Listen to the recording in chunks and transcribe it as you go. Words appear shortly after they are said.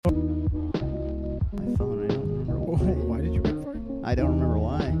I don't remember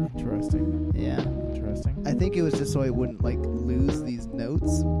why. Interesting. Yeah. Interesting. I think it was just so I wouldn't like lose these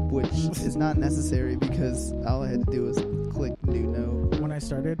notes, which is not necessary because all I had to do was click new note. When I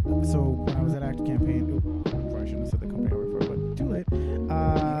started, so when I was at Active Campaign, I shouldn't have said the company I work for, but too late. You can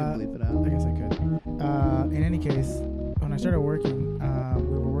bleep it out. I guess I could. In any case, when I started working,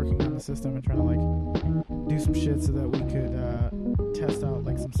 we were working on the system and trying to like do some shit so that we could test out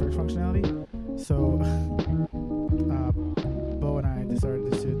like some search functionality. So Bo and I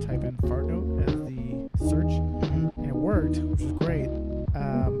decided to type in fart note as the search, and it worked, which was great.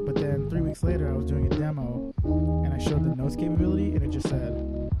 But then 3 weeks later, I was doing a demo, and I showed the notes capability, and it just said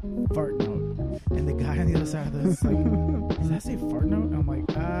fart note. And the guy on the other side of this, like, does that say fart note? And I'm like,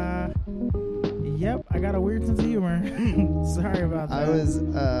 yep, I got a weird sense of humor. Sorry about that. I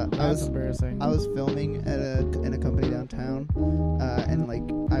was embarrassing. I was filming in a company downtown, and like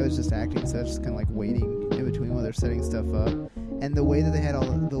I was just acting, so I was just kind of like waiting in between while they're setting stuff up. And the way that they had all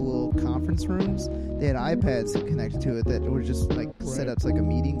the little conference rooms, they had iPads connected to it that were just like set up like a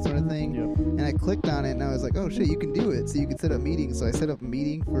meeting sort of thing. Yep. And I clicked on it, and I was like, oh shit, you can do it. So you can set up meetings. So I set up a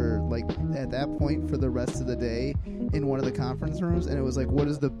meeting for like at that point for the rest of the day in one of the conference rooms, and it was like, what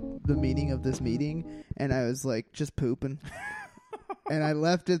is the meaning of this meeting? And I was like, just pooping. And I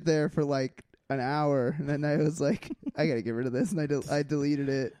left it there for like an hour, and then I was like, I gotta get rid of this, and I deleted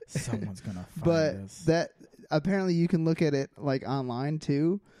it. Someone's gonna find But this. that apparently you can look at it like online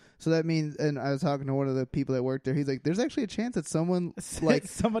too. So that means, and I was talking to one of the people that worked there. He's like, there's actually a chance that someone like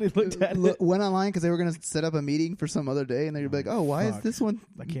somebody looked at it, went online because they were going to set up a meeting for some other day, and they'd be like, oh, why is this one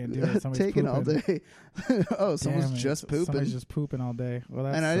I can't do it. Somebody's taking all pooping. day? Oh, someone's Damn it. just pooping. Somebody's just pooping all day. Well,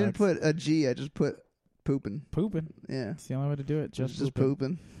 that And I sucks. didn't put a G. I just put pooping. Pooping. Yeah. It's the only way to do it. Just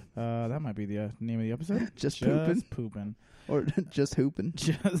pooping. That might be the name of the episode. Just pooping. Pooping. Or just hooping.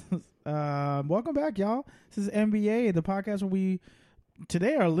 Just welcome back, y'all. This is NBA, the podcast where we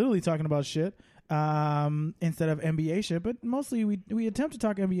today are literally talking about shit instead of NBA shit, but mostly we attempt to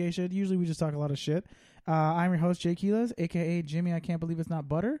talk NBA shit. Usually we just talk a lot of shit. I'm your host, Jay Keelas, aka Jimmy. I can't believe it's not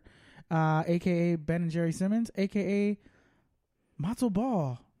butter, aka Ben and Jerry Simmons, aka Matzo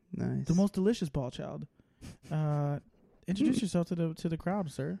Ball. Nice. The most delicious ball child. Introduce yourself to the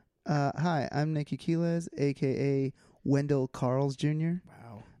crowd, sir. Hi, I'm Nicky Quiles, a.k.a. Wendell Carls Jr.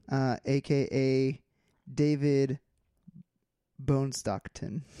 Wow. A.k.a. David Bone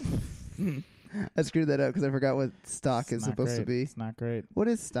Stockton. I screwed that up because I forgot what stock is supposed to be. It's not great. What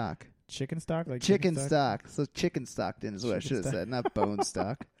is stock? Chicken stock? Like chicken stock. So chicken Stockton is what I should have said, not bone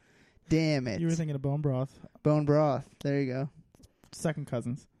stock. Damn it. You were thinking of bone broth. Bone broth. There you go. Second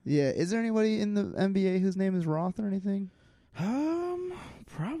cousins. Yeah. Is there anybody in the NBA whose name is Roth or anything?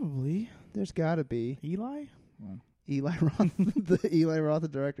 Probably. There's got to be. Eli? Well, Eli Roth. The Eli Roth, the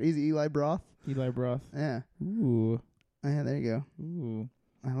director. He's Eli Broth. Eli broth. Yeah. Ooh. Yeah, there you go. Ooh.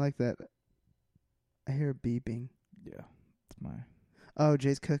 I like that. I hear beeping. Yeah. It's my... Oh,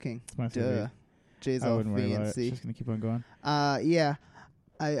 Jay's cooking. It's my Duh. favorite. Jay's I all wouldn't worry about it. It's fancy. just going to keep on going. Yeah.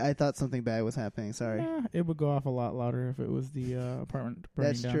 I thought something bad was happening. Sorry. Yeah, it would go off a lot louder if it was the apartment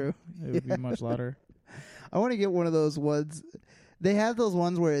burning That's down. true. It would be much louder. I want to get one of those ones. They have those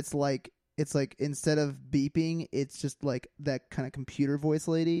ones where it's like instead of beeping, it's just like that kind of computer voice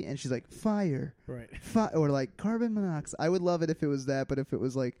lady, and she's like fire, Right. or like carbon monoxide. I would love it if it was that, but if it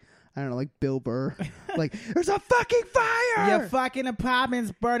was like, I don't know, like Bill Burr, like there's a fucking fire. Your fucking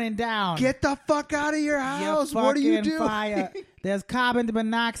apartment's burning down. Get the fuck out of your house. Your What are you fucking doing? Fire. There's carbon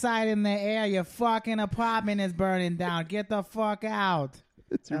monoxide in the air. Your fucking apartment is burning down. Get the fuck out.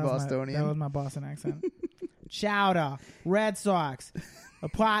 It's your Bostonian. That was my Boston accent. Chowder, Red Sox,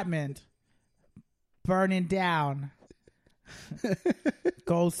 apartment, burning down.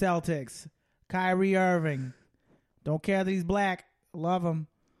 Go Celtics. Kyrie Irving. Don't care that he's black. Love him.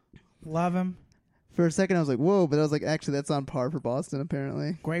 Love him. For a second, I was like, whoa, but I was like, actually, that's on par for Boston,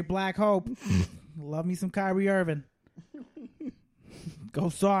 apparently. Great black hope. Love me some Kyrie Irving. Go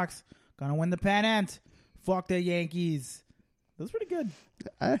Sox. Gonna win the pennant. Fuck the Yankees. That was pretty good.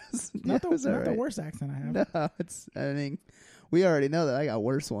 Not the worst accent I have. No, I mean, we already know that I got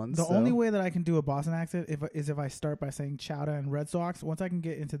worse ones. The only way that I can do a Boston accent is if I start by saying Chowder and Red Sox. Once I can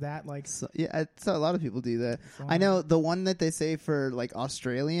get into that, like... I saw a lot of people do that. I know the one that they say for, like,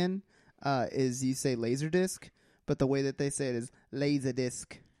 Australian is you say Laserdisc, but the way that they say it is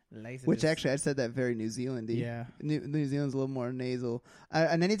Laserdisc. Which actually, I said that very New Zealandy. Yeah. New Zealand's a little more nasal.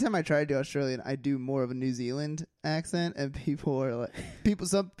 And anytime I try to do Australian, I do more of a New Zealand accent, and people are like...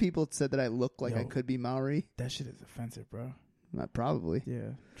 Some people said that I look like I could be Maori. That shit is offensive, bro. Not probably.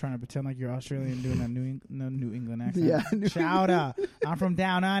 Yeah. Trying to pretend like you're Australian doing a New England accent. Yeah. Chowder. I'm from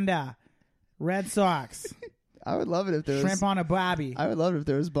down under. Red Sox. I would love it if there was Shrimp on a bobby. I would love it if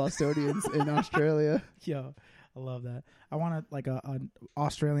there was Bostonians in Australia. Yo, I love that. I want like an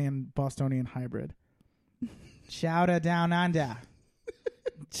Australian Bostonian hybrid. Chowder down under.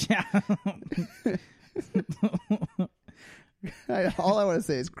 All I want to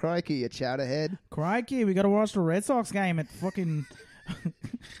say is, crikey, you chowder head. Crikey, we got to watch the Red Sox game at fucking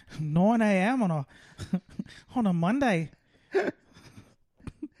 9 a.m. on a Monday. That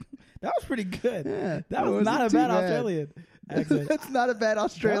was pretty good. Yeah, that was not a bad Australian accent. That's not a bad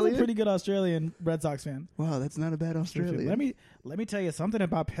Australian. That was a pretty good Australian Red Sox fan. Wow, that's not a bad Australian. Let me tell you something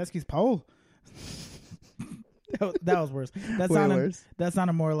about Pesky's pole. that was worse. Worse. That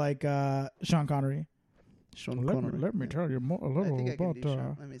sounded more like Sean Connery. Sean Connery. Let me tell you a little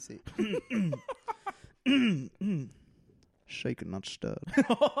about. Let me see. Shaken, not stirred.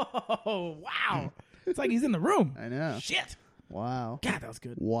 Oh wow! It's like he's in the room. I know. Shit. Wow. God, that was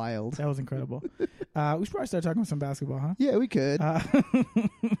good. Wild. That was incredible. We should probably start talking about some basketball, huh? Yeah, we could.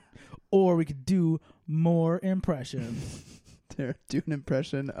 Or we could do more impressions. Do an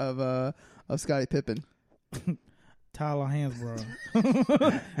impression of Scottie Pippen. Tyler Hansborough.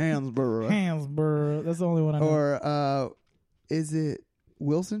 Hansborough. That's the only one I know. Or is it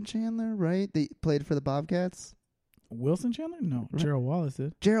Wilson Chandler, right? They played for the Bobcats. Wilson Chandler? No, Right. Gerald Wallace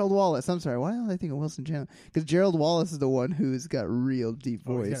did. Gerald Wallace. I'm sorry. Why did I think of Wilson Chandler? Because Gerald Wallace is the one who's got real deep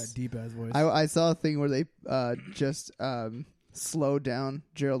voice. He's got a deep ass voice. I saw a thing where they just slowed down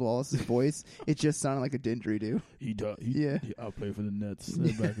Gerald Wallace's voice. It just sounded like a didgeridoo. I played for the Nets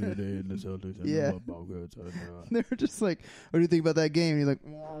back in the day in the Celtics. Yeah. They were just like, what do you think about that game? And he's like,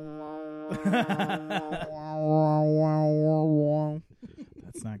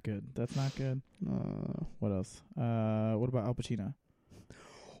 That's not good. What else? What about Al Pacino?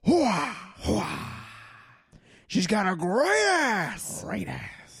 She's got a great ass. Great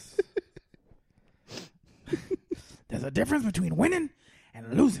ass. There's a difference between winning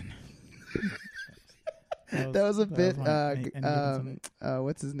and losing. That was a bit. funny.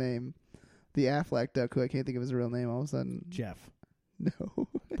 What's his name? The Affleck duck, who I can't think of his real name. All of a sudden, Jeff. no,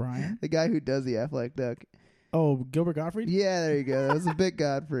 Brian. the guy who does the Affleck duck. Oh, Gilbert Gottfried. Yeah, there you go. That was a bit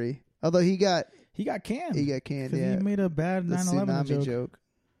Godfrey. Although he got canned. He got canned. 'Cause Yeah, he made a bad the 9/11 tsunami joke.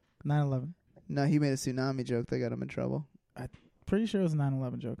 9/11. No, he made a tsunami joke that got him in trouble. Pretty sure it was a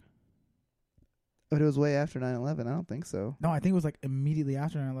 9/11 joke. But it was way after 9/11. I don't think so. No, I think it was like immediately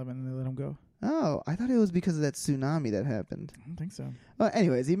after 9/11 and they let him go. Oh, I thought it was because of that tsunami that happened. I don't think so. Well,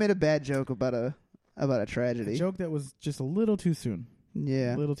 anyways, he made a bad joke about a A tragedy. joke that was just a little too soon.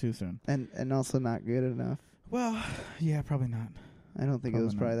 Yeah, A little too soon. and also not good enough. Well, yeah, probably not. I don't think it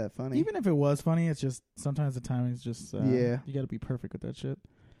was probably that funny. Even if it was funny, it's just sometimes the timing is just Yeah. You got to be perfect with that shit.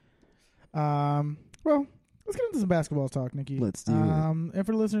 Well, let's get into some basketball talk, Nikki. Let's do it. And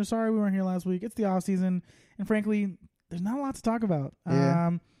for the listeners, sorry we weren't here last week. It's the off season, and frankly, there's not a lot to talk about.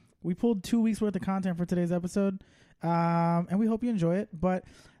 Yeah. We pulled 2 weeks worth of content for today's episode, and we hope you enjoy it. But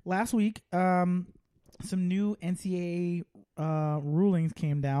last week, some new NCAA rulings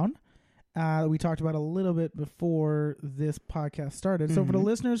came down. We talked about a little bit before this podcast started. So for the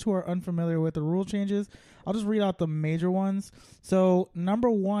listeners who are unfamiliar with the rule changes, I'll just read out the major ones. So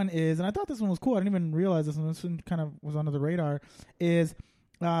number one is, and I thought this one was cool. I didn't even realize this one. This one kind of was under the radar, is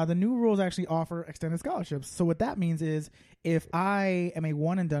the new rules actually offer extended scholarships. So what that means is if I am a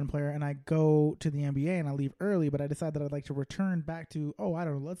one and done player and I go to the NBA and I leave early, but I decide that I'd like to return back to, I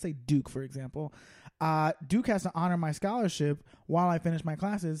don't know, let's say Duke, for example. Duke has to honor my scholarship while I finish my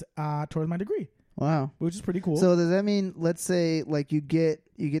classes towards my degree. Wow, Which is pretty cool. So does that mean, let's say, like you get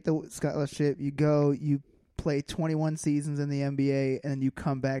the scholarship, you play 21 seasons in the NBA, and then you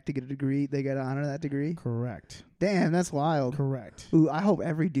come back to get a degree? They got to honor that degree. Correct. Damn, that's wild. Correct. Ooh, I hope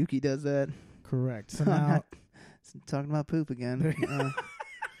every Dookie does that. Correct. So now, talking about poop again.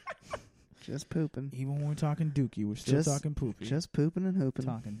 Just pooping. even when we're talking Dookie, we're still talking Poopy. Just pooping and hooping.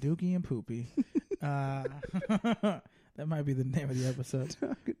 Talking Dookie and Poopy. That might be the name of the episode.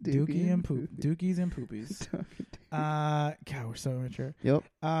 Dookie and Poop. Dookies and Poopies. God, we're so immature. Yep.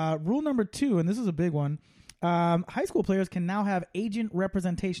 Rule number 2, and this is a big one. High school players can now have agent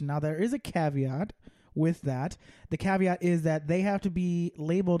representation. Now, there is a caveat with that. The caveat is that they have to be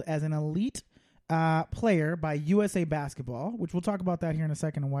labeled as an elite player by USA Basketball, which we'll talk about that here in a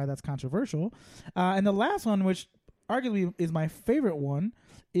second and why that's controversial. And the last one, which arguably is my favorite one,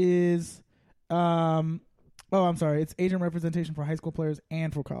 is I'm sorry, it's agent representation for high school players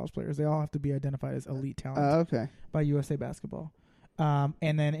and for college players. They all have to be identified as elite talent Okay. by USA Basketball. And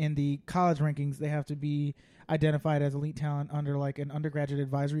then in the college rankings, they have to be identified as elite talent under like an undergraduate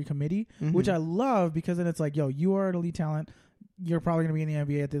advisory committee, which I love because then it's like, you are an elite talent. You're probably going to be in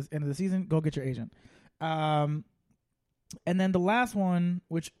the NBA at this end of the season. Go get your agent. And then the last one,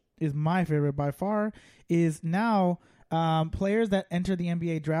 which is my favorite by far, is now players that enter the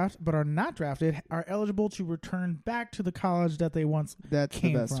NBA draft but are not drafted are eligible to return back to the college that they once That's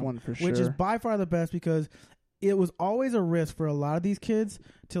came the best from, one for sure. which is by far the best because it was always a risk for a lot of these kids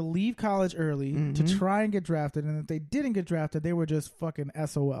to leave college early to try and get drafted, and if they didn't get drafted, they were just fucking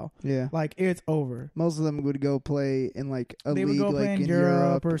SOL. Yeah. Like, it's over. Most of them would go play in like a They league would go play like in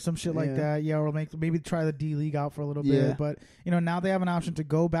Europe or some shit like that. Yeah, or maybe try the D League out for a little bit. But, now they have an option to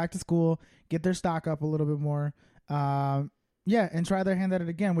go back to school, get their stock up a little bit more, and try their hand at it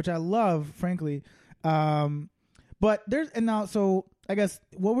again, which I love, frankly. But so I guess,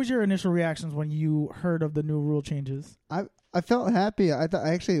 what was your initial reactions when you heard of the new rule changes? I felt happy. I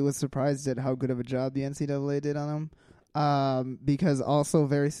actually was surprised at how good of a job the NCAA did on them. Because also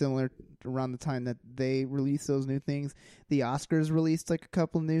very similar around the time that they released those new things, the Oscars released like a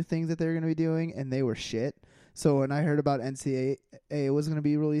couple new things that they were going to be doing, and they were shit. So when I heard about NCAA was going to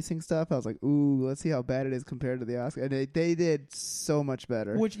be releasing stuff, I was like, ooh, let's see how bad it is compared to the Oscars. And they did so much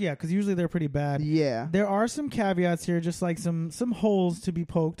better. Which, because usually they're pretty bad. Yeah. There are some caveats here, just like some holes to be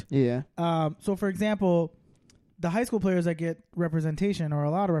poked. Yeah. So, for example, the high school players that get representation or a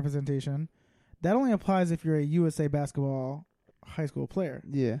lot of representation, that only applies if you're a USA basketball high school player.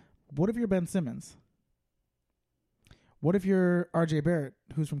 Yeah. What if you're Ben Simmons? What if you're RJ Barrett,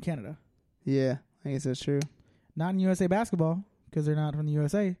 who's from Canada? Yeah, I guess that's true. Not in USA basketball because they're not from the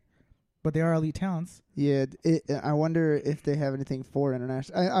USA, but they are elite talents. Yeah, I wonder if they have anything for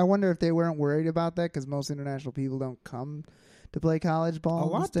international. I wonder if they weren't worried about that because most international people don't come to play college ball. A in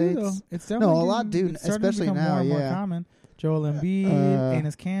the lot do, States. though. It's definitely a lot do, especially to now. More and yeah, more common. Joel Embiid,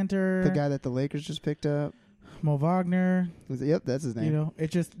 Enes Kanter, the guy that the Lakers just picked up, Mo Wagner. Yep, that's his name.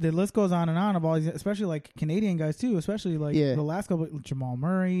 It just the list goes on of all these, especially like Canadian guys too. Especially like the last couple, Jamal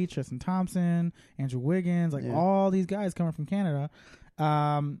Murray, Tristan Thompson, Andrew Wiggins, all these guys coming from Canada.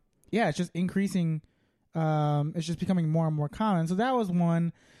 It's just increasing. It's just becoming more and more common. So that was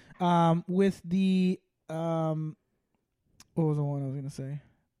one. With the what was the one I was gonna say?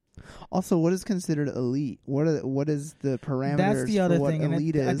 Also, what is considered elite? What is the parameters? That's the other for what thing.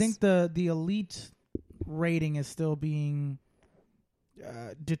 Elite and is? I think the elite rating is still being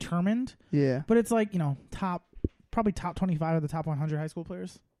determined. Yeah, but it's like probably top 25 of the top 100 high school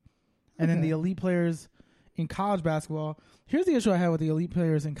players, and then the elite players in college basketball. Here's the issue I have with the elite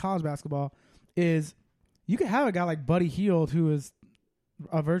players in college basketball: is you could have a guy like Buddy Hield, who is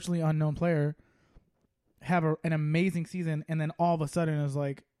a virtually unknown player, have an amazing season, and then all of a sudden is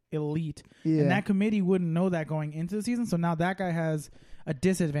like elite. And that committee wouldn't know that going into the season. So now that guy has a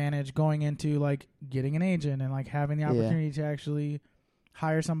disadvantage going into like getting an agent and like having the opportunity to actually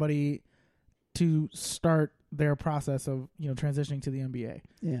hire somebody to start their process of transitioning to the NBA.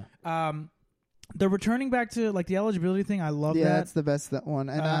 Yeah. The returning back to like the eligibility thing, I love that. Yeah, that's the best one.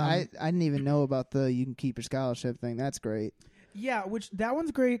 And I didn't even know about the you can keep your scholarship thing. That's great. Yeah, that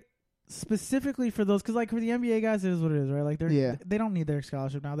one's great. Specifically for those, because like for the NBA guys, it is what it is, right? Like they don't need their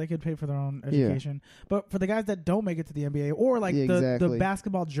scholarship now; they could pay for their own education. But for the guys that don't make it to the NBA, or like the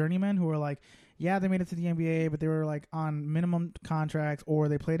basketball journeymen who are like, they made it to the NBA, but they were like on minimum contracts, or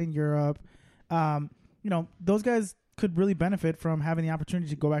they played in Europe. Those guys could really benefit from having the opportunity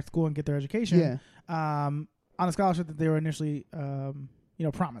to go back to school and get their education on a scholarship that they were initially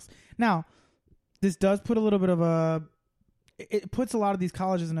promised. Now, this does put a little bit of it puts a lot of these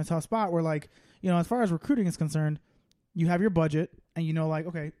colleges in a tough spot where, like, as far as recruiting is concerned, you have your budget and like,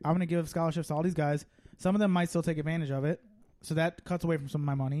 okay, I'm going to give scholarships to all these guys. Some of them might still take advantage of it. So that cuts away from some of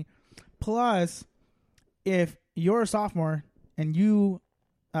my money. Plus, if you're a sophomore and you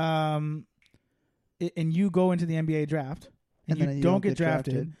go into the NBA draft and you don't get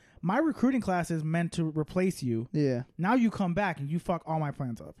drafted, my recruiting class is meant to replace you. Yeah. Now you come back and you fuck all my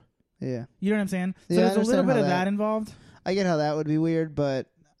plans up. Yeah. You know what I'm saying? So there's a little bit of that involved. I get how that would be weird, but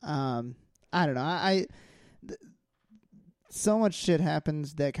I don't know. So much shit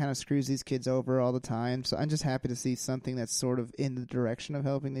happens that kind of screws these kids over all the time. So I'm just happy to see something that's sort of in the direction of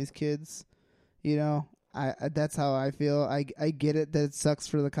helping these kids. That's how I feel. I get it that it sucks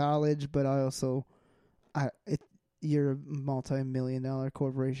for the college, but I also, you're a multi-million-dollar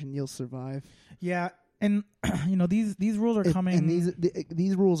corporation. You'll survive. Yeah. And these rules are coming, and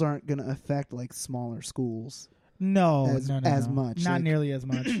these rules aren't going to affect like smaller schools. No, as much, not nearly as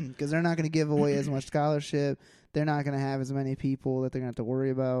much, because they're not going to give away as much scholarship. They're not going to have as many people that they're going to have to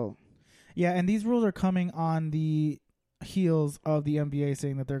worry about. Yeah, and these rules are coming on the heels of the NBA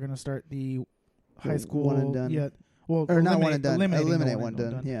saying that they're going to start the high school one and done. Yeah, well, or not one and done. Eliminate one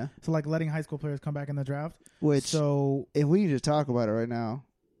and done. Yeah. So like letting high school players come back in the draft. If we just talk about it right now,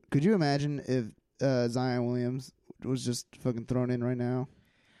 could you imagine if Zion Williams was just fucking thrown in right now.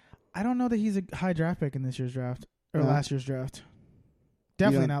 I don't know that he's a high draft pick in this year's draft or last year's draft.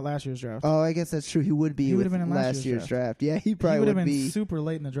 Definitely not last year's draft. Oh, I guess that's true. He would be. He would have been in last year's draft. Yeah, he probably would have been be super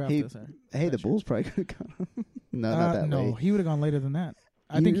late in the draft. Hey, the Bulls probably could have gone. No, not that late. No, he would have gone later than that.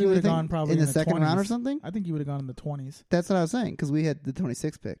 I think he would have gone probably in the second 20s. round or something. I think he would have gone in the 20s. That's what I was saying because we had the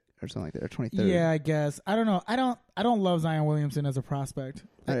 26th pick or something like that, or 23rd. Yeah, I guess. I don't know. I don't love Zion Williamson as a prospect.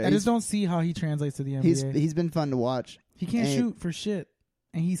 I just don't see how he translates to the NBA. He's been fun to watch. He can't shoot for shit,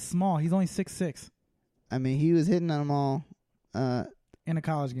 and he's small. He's only 6'6". I mean, he was hitting on them all in a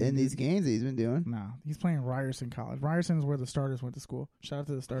college game. In these games that he's been doing. No, he's playing Ryerson College. Ryerson is where the starters went to school. Shout out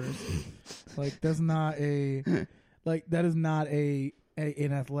to the starters. That is not an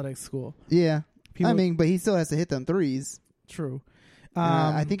athletic school. Yeah. But he still has to hit them threes. True.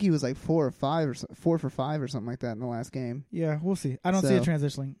 I think he was like 4 for 5 or something like that in the last game. Yeah, we'll see. I don't see it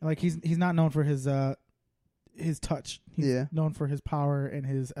transitioning. He's not known for his touch. He's known for his power and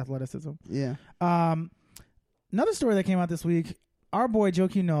his athleticism. Yeah. Another story that came out this week, our boy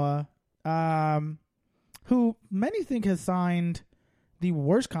Joakim Noah, who many think has signed the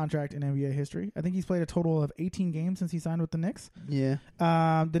worst contract in NBA history. I think he's played a total of 18 games since he signed with the Knicks. Yeah.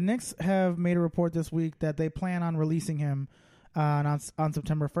 The Knicks have made a report this week that they plan on releasing him on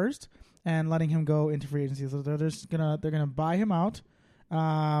September 1st and letting him go into free agency. So they're gonna buy him out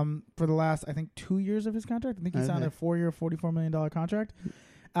for the last, I think, 2 years of his contract. I think he signed a 4-year, $44 million contract.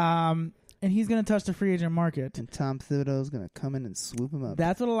 And he's going to touch the free agent market. And Tom Thibodeau's going to come in and swoop him up.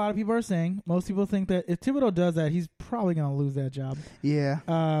 That's what a lot of people are saying. Most people think that if Thibodeau does that, he's probably going to lose that job. Yeah.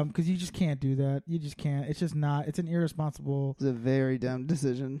 Because you just can't do that. You just can't. It's just not. It's an irresponsible. It's a very dumb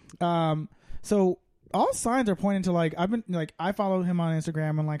decision. So all signs are pointing to I follow him on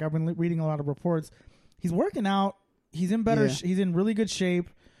Instagram and I've been reading a lot of reports. He's working out. He's in better. He's in really good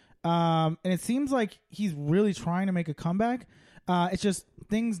shape. And it seems like he's really trying to make a comeback. It's just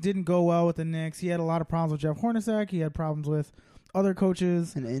things didn't go well with the Knicks. He had a lot of problems with Jeff Hornacek. He had problems with other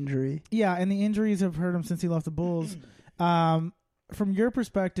coaches. An injury. Yeah, and the injuries have hurt him since he left the Bulls. From your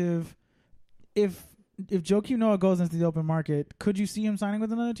perspective, if Joakim Noah goes into the open market, could you see him signing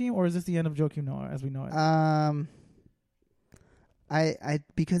with another team, or is this the end of Joakim Noah as we know it?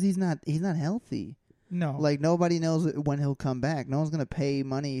 Because he's not healthy. No. Nobody knows when he'll come back. No one's going to pay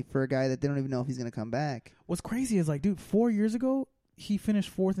money for a guy that they don't even know if he's going to come back. What's crazy is, dude, 4 years ago, he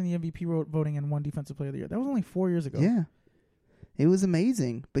finished 4th in the MVP voting and won Defensive Player of the Year. That was only 4 years ago. Yeah. It was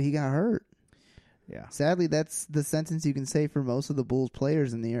amazing, but he got hurt. Yeah. Sadly, that's the sentence you can say for most of the Bulls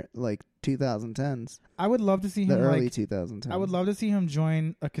players in the 2010s. I would love to see him. The early 2010s. I would love to see him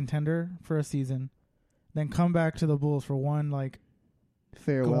join a contender for a season, then come back to the Bulls for one,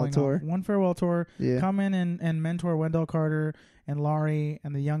 farewell tour. One farewell tour. Yeah. Come in and mentor Wendell Carter and Laurie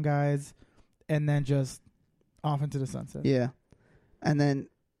and the young guys, and then just off into the sunset. Yeah. And then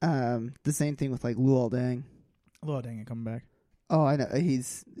the same thing with Luol Deng. Luol Deng ain't coming back. Oh, I know.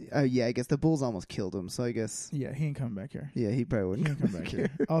 He's I guess the Bulls almost killed him, so I guess. Yeah, he ain't coming back here. Yeah, he probably wouldn't come back here.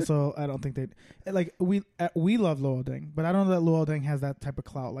 Also, I don't think they'd we love Luol Deng, but I don't know that Luol Deng has that type of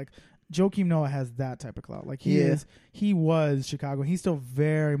clout. Joakim Noah has that type of clout. He was Chicago. He's still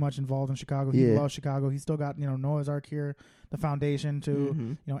very much involved in Chicago. He loves Chicago. He's still got, Noah's Ark here, the foundation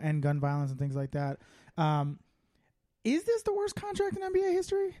to, end gun violence and things like that. Is this the worst contract in NBA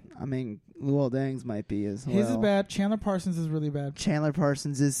history? I mean, Luol Deng's might be as well. His is bad. Chandler Parsons is really bad. Chandler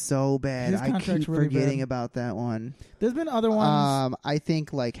Parsons is so bad. I keep really forgetting about that one. There's been other ones. I think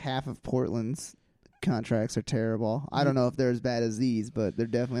half of Portland's contracts are terrible. I don't know if they're as bad as these, but they're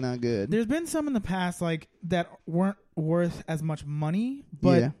definitely not good. There's been some in the past that weren't worth as much money,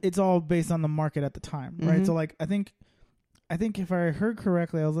 but it's all based on the market at the time, right? So I think if I heard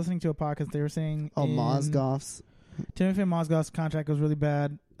correctly, I was listening to a podcast. They were saying Mozgov's. Timothy Mozgov's contract was really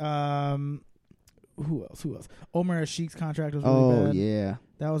bad. Who else? Omer Ashik's contract was really bad. Oh yeah,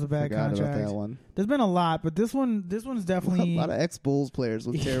 that was a bad contract. About that one. There's been a lot, but this one's definitely a lot of ex-Bulls players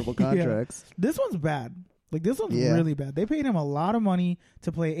with terrible contracts. Yeah. This one's bad. This one's really bad. They paid him a lot of money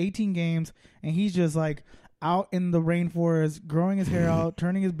to play 18 games, and he's just out in the rainforest, growing his hair out,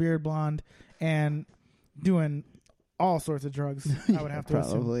 turning his beard blonde, and doing all sorts of drugs. I would have to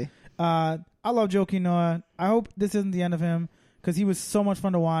probably. Assume. I love Joakim Noah. I hope this isn't the end of him because he was so much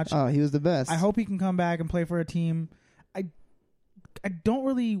fun to watch. Oh, he was the best. I hope he can come back and play for a team. I don't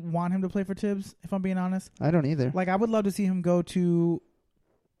really want him to play for Tibbs, if I'm being honest. I don't either. I would love to see him go to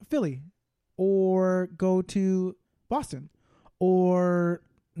Philly or go to Boston or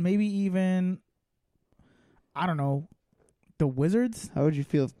maybe even, I don't know, the Wizards. How would you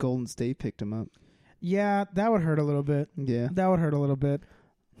feel if Golden State picked him up? Yeah, that would hurt a little bit. Yeah. That would hurt a little bit.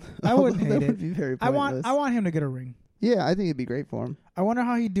 I wouldn't hate that it. would be very pointless. I want him to get a ring. Yeah, I think it'd be great for him. I wonder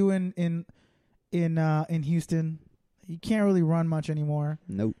how he'd do in Houston. He can't really run much anymore.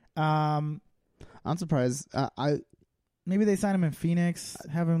 Nope. I'm surprised. Maybe they sign him in Phoenix.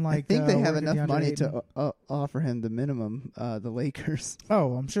 Have him like. I think they have work at enough DeAndre money Ayton. to offer him the minimum. The Lakers.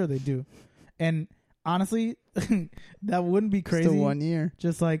 Oh, I'm sure they do. And honestly, that wouldn't be crazy. Still 1 year.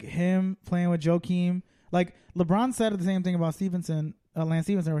 Just like him playing with Joakim. Like LeBron said the same thing about Lance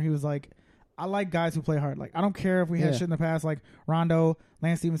Stevenson, where he was like, I like guys who play hard. Like, I don't care if we had shit in the past, like Rondo,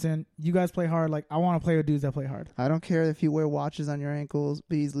 Lance Stevenson. You guys play hard. Like, I want to play with dudes that play hard. I don't care if you wear watches on your ankles,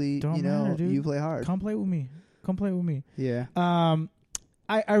 Beasley. Don't matter, dude. You play hard. Come play with me. Yeah.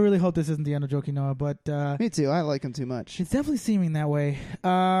 I really hope this isn't the end of Joakim Noah, but Me too. I like him too much. it's definitely seeming that way.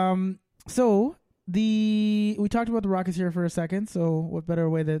 So we talked about the Rockets here for a second. So what better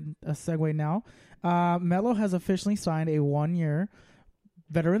way than a segue now? Melo has officially signed a 1-year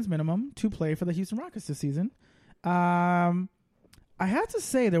veterans minimum to play for the Houston Rockets this season. I have to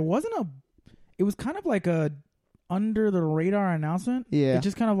say it was kind of like a under the radar announcement. Yeah. It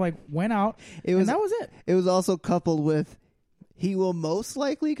just kind of like went out and that was it. It was also coupled with he will most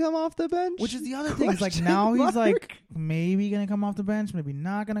likely come off the bench. Which is the other thing. It's like now he's like maybe going to come off the bench, maybe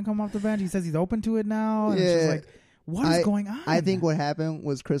not going to come off the bench. He says he's open to it now. And it's just like, what is going on? I think what happened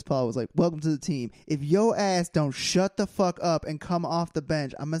was Chris Paul was like, welcome to the team. If your ass don't shut the fuck up and come off the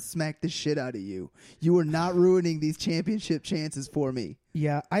bench, I'm going to smack the shit out of you. You are not ruining these championship chances for me.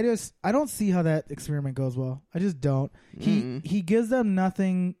 Yeah, I don't see how that experiment goes well. I just don't. He gives them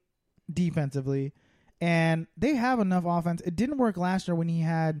nothing defensively, and they have enough offense. It didn't work last year when he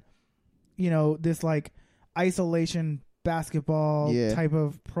had, this like isolation basketball type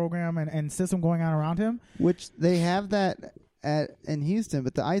of program and system going on around him. Which they have that in Houston,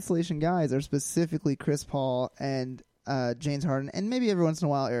 but the isolation guys are specifically Chris Paul and James Harden, and maybe every once in a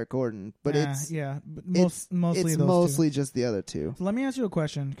while Eric Gordon. But mostly just the other two. So let me ask you a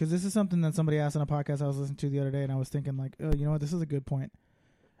question, because this is something that somebody asked on a podcast I was listening to the other day, and I was thinking like, oh, you know what, this is a good point.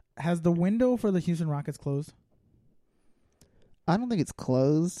 Has the window for the Houston Rockets closed? I don't think it's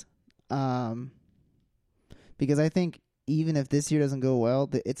closed, because I think even if this year doesn't go well,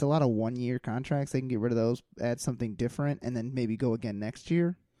 it's a lot of 1-year contracts. They can get rid of those, add something different, and then maybe go again next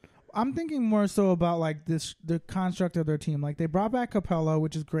year. I'm thinking more so about like the construct of their team. Like they brought back Capella,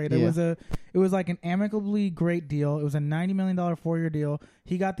 which is great. It was like an amicably great deal. It was a $90 million 4-year deal.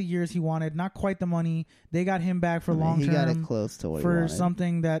 He got the years he wanted, not quite the money. They got him back for long term. He got it close to what for he wanted.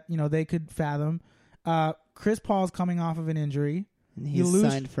 Something that they could fathom. Chris Paul's coming off of an injury. And he's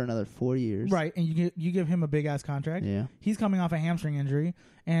signed for another 4 years. Right, and you give him a big ass contract. Yeah, he's coming off a hamstring injury,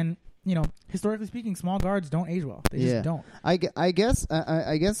 and historically speaking, small guards don't age well. They just don't. I guess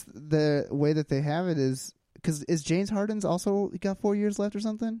the way that they have it is because is James Harden's also got 4 years left or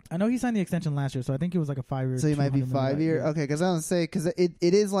something? I know he signed the extension last year, so I think it was like a 5-year. So he might be 5-year. Okay, because I was gonna say because it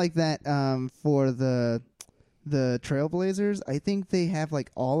is like that for the Trailblazers. I think they have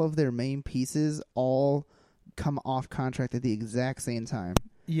like all of their main pieces all come off contract at the exact same time.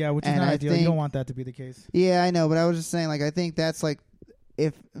 Yeah, which is not ideal. You don't want that to be the case. Yeah, I know, but I was just saying, like, I think that's like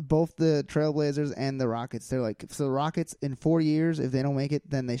if both the Trailblazers and the Rockets, they're like, so the Rockets in 4 years, if they don't make it,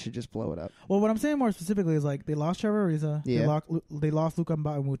 then they should just blow it up. Well, what I'm saying more specifically is like they lost Trevor Ariza, they lost Luka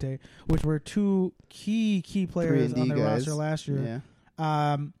Mbamute, which were two key players on their roster last year.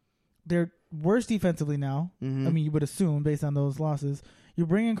 Yeah. They're worse defensively now. Mm-hmm. I mean, you would assume based on those losses. You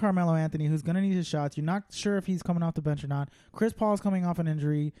bring in Carmelo Anthony, who's going to need his shots. You're not sure if he's coming off the bench or not. Chris Paul's coming off an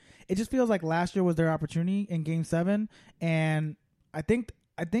injury. It just feels like last year was their opportunity in Game 7, and I think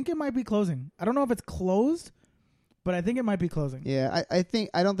it might be closing. I don't know if it's closed, but I think it might be closing. Yeah,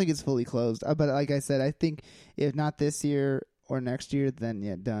 I don't think it's fully closed. But like I said, I think if not this year or next year,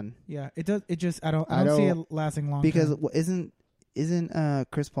 then done. Yeah, it does. It just I don't see it lasting long. Because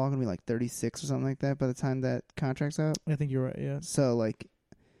isn't Chris Paul gonna be like 36 or something like that by the time that contract's out? I think you're right. Yeah. So like,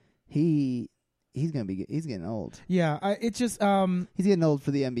 he's getting old. Yeah. It's just he's getting old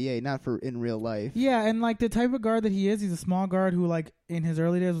for the NBA, not for in real life. Yeah, and like the type of guard that he is, he's a small guard who like in his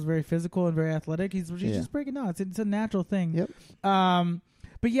early days was very physical and very athletic. He's just breaking down. It's a natural thing. Yep.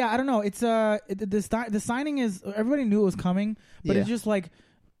 But yeah, I don't know. It's the signing is everybody knew it was coming, but it's just like.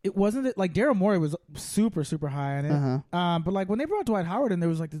 It wasn't like Daryl Morey was super, super high on it. Uh-huh. But like when they brought Dwight Howard in, there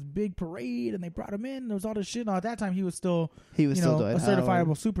was like this big parade and they brought him in. There was all this shit. Now at that time, he was still a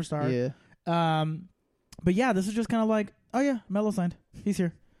certifiable superstar. Yeah. But yeah, this is just kind of like, oh yeah, Melo signed. He's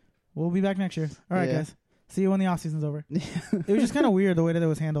here. We'll be back next year. All right, guys. See you when the off season's over. It was just kind of weird the way that it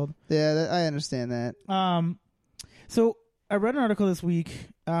was handled. Yeah, I understand that. So I read an article this week,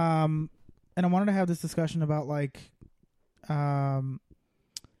 and I wanted to have this discussion about like,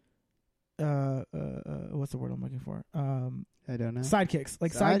 what's the word I'm looking for? I don't know. Sidekicks.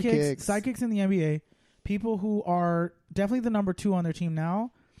 Like Sidekicks. sidekicks in the NBA. People who are definitely the number 2 on their team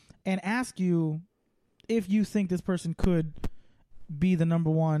now, and ask you if you think this person could be the number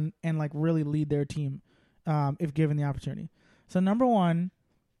 1 and like really lead their team, if given the opportunity. So number 1,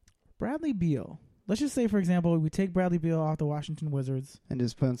 Bradley Beal. Let's just say, for example, we take Bradley Beal off the Washington Wizards And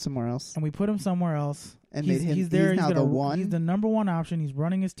just put him somewhere else. and we put him somewhere else. And he's, made him. he's there. He's now the one. He's the number 1 option. He's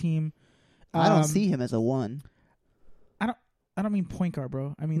running his team. I don't see him as a one. I don't mean point guard,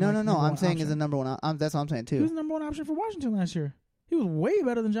 bro. I mean No. number I'm one saying option. as a number 1. That's what I'm saying too. He was the number 1 option for Washington last year. He was way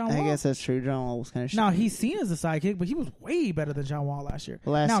better than John Wall. I guess that's true. John Wall was kind of. Now, he's seen as a sidekick, but he was way better than John Wall last year.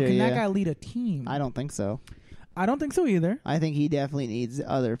 Last now, year, can that yeah. guy lead a team? I don't think so. I don't think so either. I think he definitely needs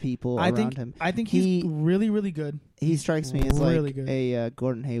other people around him. I think he's really, really good. He strikes me as really like good. a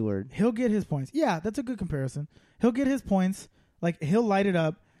Gordon Hayward. He'll get his points. Yeah, that's a good comparison. He'll get his points. Like, he'll light it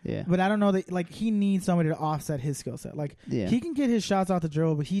up. Yeah. But I don't know that, like, he needs somebody to offset his skill set. Like, Yeah. he can get his shots out the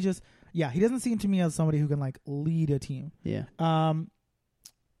dribble, but he doesn't seem to me as somebody who can, like, lead a team. Yeah.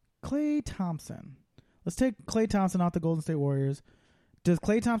 Klay Thompson. Let's take Klay Thompson out the Golden State Warriors. Does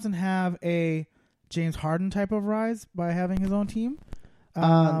Klay Thompson have a James Harden type of rise by having his own team?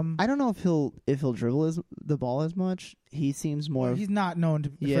 I don't know if he'll dribble the ball as much. He seems more. He's not known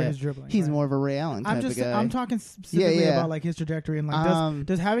for his dribbling. He's right? more of a Ray Allen type of guy. I'm talking specifically Yeah. about like his trajectory and like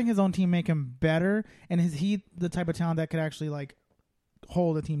does having his own team make him better? And is he the type of talent that could actually like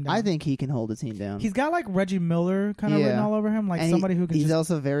hold a team down? I think he can hold a team down. He's got like Reggie Miller kind of written all over him, like and somebody who can. He's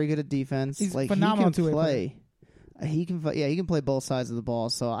also very good at defense. He's like phenomenal he can two-way play. He can play both sides of the ball.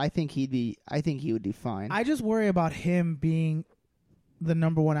 So I think he would do fine. I just worry about him being the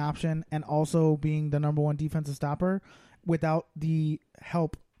number 1 option and also being the number 1 defensive stopper without the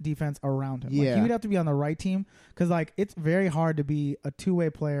help defense around him. Yeah. Like, he would have to be on the right team because like it's very hard to be a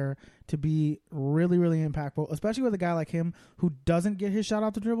two-way player to be really, really impactful, especially with a guy like him who doesn't get his shot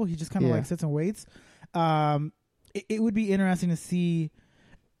off the dribble. He just kind of like sits and waits. It would be interesting to see.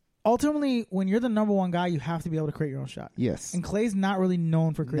 Ultimately, when you're the number 1 guy, you have to be able to create your own shot. Yes. And Clay's not really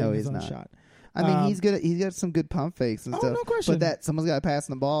known for creating his own not. shot. I mean, he's good. He's got some good pump fakes and stuff. No question. But someone's got to pass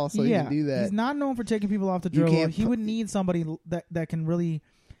the ball so he can do that. He's not known for taking people off the dribble. He would need somebody that can really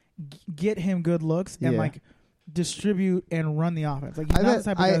get him good looks and like distribute and run the offense. Like he's not the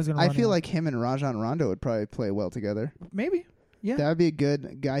type of guy who's going to run. I feel like him and Rajon Rondo would probably play well together. Maybe. Yeah. That would be a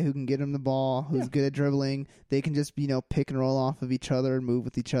good guy who can get him the ball, who's good at dribbling. They can just, pick and roll off of each other and move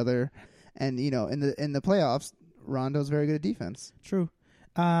with each other. And, in the playoffs, Rondo's very good at defense. True.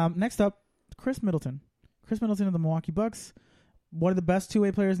 Next up, Chris Middleton. Chris Middleton of the Milwaukee Bucks. One of the best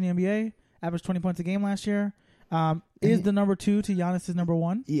two-way players in the NBA. Averaged 20 points a game last year. Is the number 2 to Giannis' number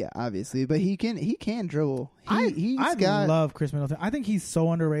 1? Yeah, obviously. But he can dribble. I love Chris Middleton. I think he's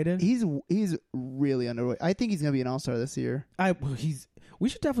so underrated. He's really underrated. I think he's going to be an all-star this year. We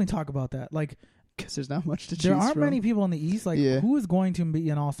should definitely talk about that. Like, because there's not much to choose from. There aren't from. many people in the East. Like, who is going to be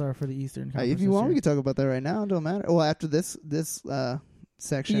an all-star for the Eastern Conference? If you want, we can talk about that right now. It don't matter. Well, after this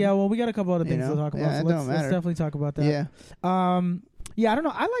section. Yeah, well, we got a couple other things to talk about. Yeah, so let's definitely talk about that. Yeah. Yeah, I don't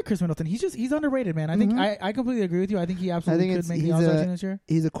know. I like Chris Middleton. He's underrated, man. I think I completely agree with you. I think he absolutely could make the All-Star team this year.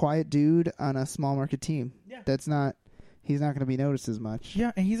 He's a quiet dude on a small market team. Yeah. He's not going to be noticed as much.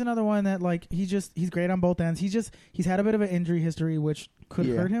 Yeah, and he's another one that like he's great on both ends. He's had a bit of an injury history which could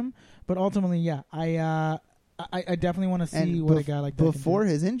hurt him, but ultimately, I definitely want to see what a guy like that before can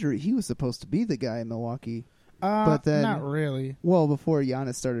do. his injury, he was supposed to be the guy in Milwaukee. But then not really. Well, before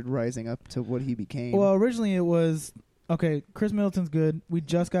Giannis started rising up to what he became. Well, originally it was Chris Middleton's good. We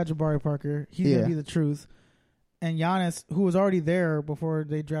just got Jabari Parker. He's gonna be the truth. And Giannis, who was already there before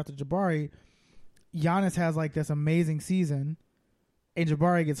they drafted Jabari, Giannis has like this amazing season, and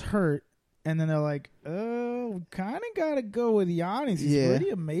Jabari gets hurt, and then they're like, "Oh, we kind of gotta go with Giannis. He's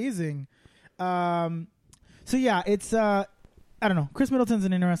pretty amazing." So yeah, it's I don't know. Chris Middleton's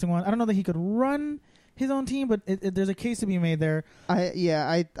an interesting one. I don't know that he could run his own team, but there's a case to be made there.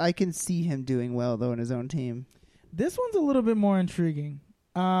 I can see him doing well though in his own team. This one's a little bit more intriguing.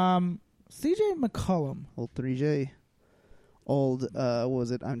 CJ McCollum. Old 3J. Old what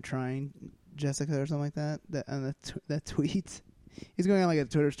was it? I'm trying Jessica or something like that. That tweet. He's going on like a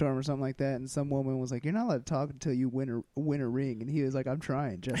Twitter storm or something like that, and some woman was like, "You're not allowed to talk until you win a ring," and he was like, "I'm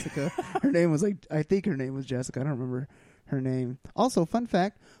trying, Jessica." Her name was I think her name was Jessica. I don't remember her name. Also, fun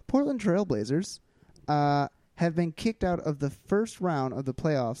fact: Portland Trailblazers have been kicked out of the first round of the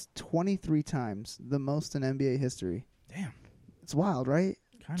playoffs 23 times, the most in NBA history. Damn, it's wild, right?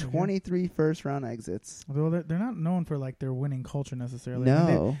 23 first round exits. Well, they're not known for like their winning culture necessarily. No, I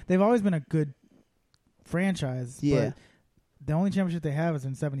mean, they've always been a good franchise. Yeah. But the only championship they have is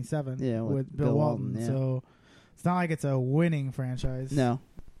in '77 with Bill Walton. Yeah. So it's not like it's a winning franchise. No.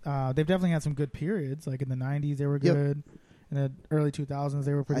 They've definitely had some good periods. Like in the '90s, they were good. In the early 2000s,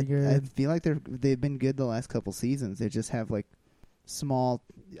 they were pretty good. I feel like they've been good the last couple seasons. They just have like small,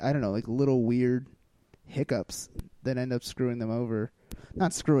 I don't know, like little weird hiccups that end up screwing them over.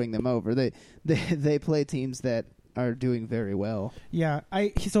 Not screwing them over. They play teams that are doing very well. Yeah,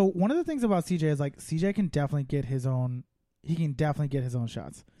 so one of the things about CJ is like CJ can definitely get his own. He can definitely get his own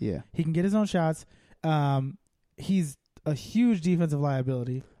shots. Yeah, he can get his own shots. He's a huge defensive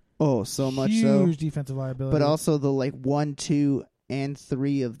liability. Oh, so much so. Huge defensive liability. But also the 1, 2, and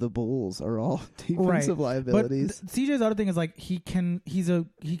 3 of the Bulls are all defensive liabilities. But CJ's other thing is like he can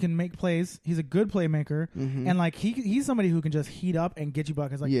make plays. He's a good playmaker, and like he's somebody who can just heat up and get you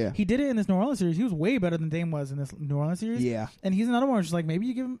buckets. Like he did it in this New Orleans series. He was way better than Dame was in this New Orleans series. Yeah, and he's another one where it's just like maybe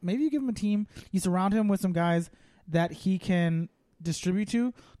you give him a team. You surround him with some guys that he can distribute to.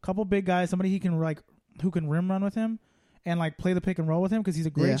 A couple big guys, somebody who can rim run with him. And like play the pick and roll with him because he's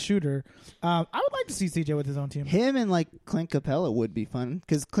a great shooter. I would like to see CJ with his own team. Him and like Clint Capella would be fun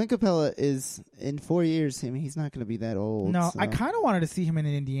because Clint Capella is in 4 years. He's not going to be that old. No, so. I kind of wanted to see him in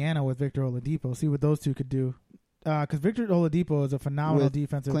Indiana with Victor Oladipo. See what those two could do. Because Victor Oladipo is a phenomenal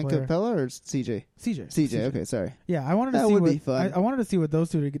defensive Clint player. Capella or CJ? CJ. Okay, sorry. Yeah, I wanted to that see would be fun. I wanted to see what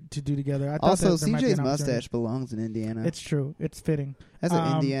those two to do together. I thought also, that might be CJ's an mustache belongs in Indiana. It's true. It's fitting. That's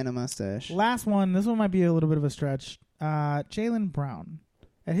an Indiana mustache. Last one. This one might be a little bit of a stretch. Jaylen Brown,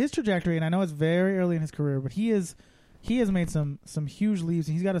 at his trajectory, and I know it's very early in his career, but he has made some huge leaps.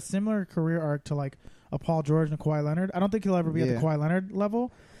 He's got a similar career arc to like a Paul George and a Kawhi Leonard. I don't think he'll ever be at the Kawhi Leonard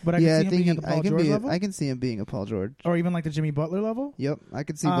level, but I can see him being at the Paul George level. I can see him being a Paul George, or even like the Jimmy Butler level. Yep, I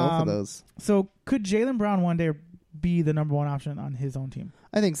could see both of those. So could Jaylen Brown one day be the number one option on his own team?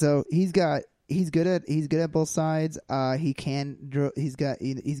 I think so. He's good at both sides. He's good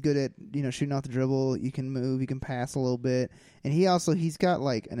at shooting off the dribble. You can move. You can pass a little bit, and he's got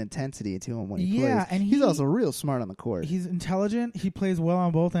like an intensity to him when he plays. Yeah, and he's also real smart on the court. He's intelligent. He plays well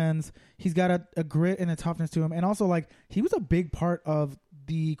on both ends. He's got a grit and a toughness to him, and also like he was a big part of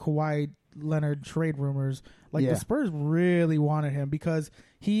the Kawhi Leonard trade rumors. Like the Spurs really wanted him because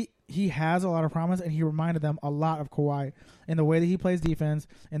he has a lot of promise, and he reminded them a lot of Kawhi in the way that he plays defense,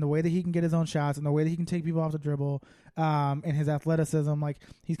 in the way that he can get his own shots, in the way that he can take people off the dribble, in his athleticism. Like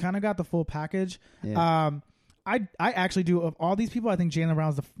he's kind of got the full package. Yeah. I actually do, of all these people, I think Jaylen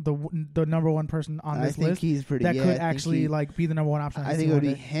Brown's the number one person on this list. He's pretty, that could actually like be the number one option. I think it would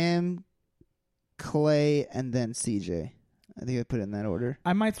be him, Clay, and then CJ. I think I'd put it in that order.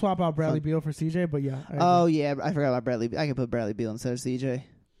 I might swap out Bradley Beal for CJ, but yeah. I forgot about Bradley. I can put Bradley Beal instead of CJ.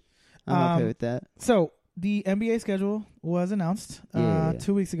 I'm okay with that. So the NBA schedule was announced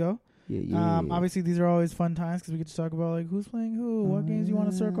 2 weeks ago. Obviously, these are always fun times because we get to talk about like who's playing who, what games you want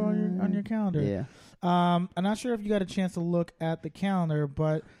to circle on your calendar. Yeah. I'm not sure if you got a chance to look at the calendar,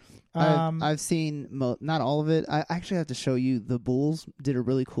 but I've seen not all of it. I actually have to show you. The Bulls did a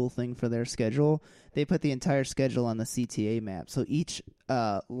really cool thing for their schedule. They put the entire schedule on the CTA map. So each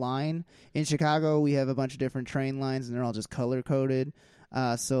line in Chicago, we have a bunch of different train lines, and they're all just color coded.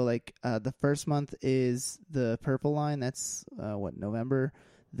 So like the first month is the purple line. That's November.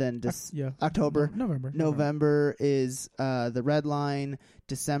 Then October. November is the red line.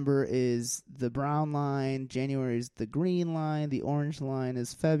 December is the brown line. January is the green line. The orange line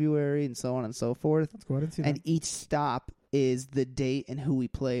is February, and so on and so forth. Let's go ahead and see and that. Each stop is the date and who we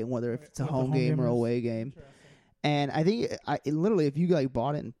play, and whether it's a home game or away game. And I think literally, if you like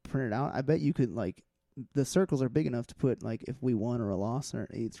bought it and printed it out, I bet you could like the circles are big enough to put like if we won or a loss or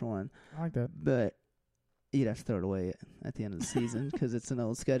each one. I like that, but you'd have to throw it away at the end of the season because it's an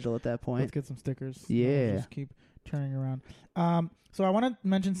old schedule at that point. Let's get some stickers. Yeah. Just keep turning around. So I want to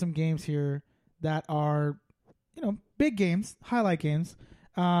mention some games here that are, big games, highlight games.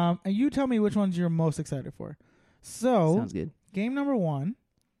 And you tell me which ones you're most excited for. So, sounds good. Game number 1,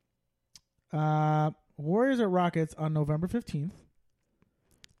 Warriors at Rockets on November 15th.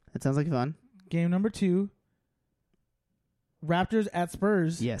 That sounds like fun. Game number 2, Raptors at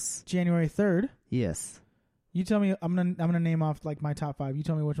Spurs. Yes. January 3rd. Yes. You tell me. I'm gonna name off like my top 5. You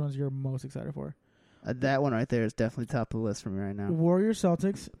tell me which ones you're most excited for. That one right there is definitely top of the list for me right now. Warriors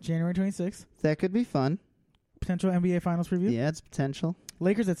Celtics, January 26th. That could be fun. Potential NBA Finals preview. Yeah, it's potential.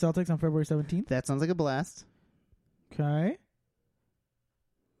 Lakers at Celtics on February 17th. That sounds like a blast. Okay.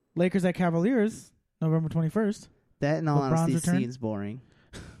 Lakers at Cavaliers, November 21st. That, in all honesty, return? seems boring.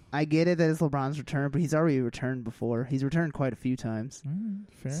 I get it that it's LeBron's return, but he's already returned before. He's returned quite a few times.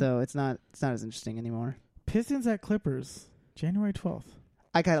 Fair. So it's not as interesting anymore. Pistons at Clippers, January 12th.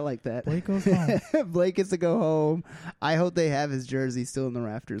 I kind of like that. Blake goes home. Blake gets to go home. I hope they have his jersey still in the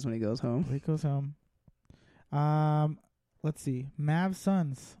rafters when he goes home. Blake goes home. Let's see. Mavs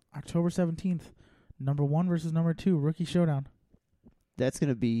Suns, October 17th. Number 1 versus number 2, rookie showdown. That's going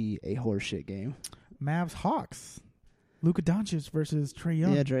to be a horseshit game. Mavs Hawks. Luka Doncic versus Trae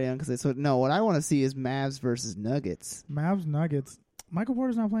Young. Yeah, Trae Young. No, what I want to see is Mavs versus Nuggets. Mavs Nuggets. Michael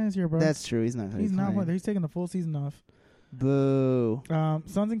Porter's not playing this year, bro. That's true. He's not. He's not playing. He's taking the full season off. Boo.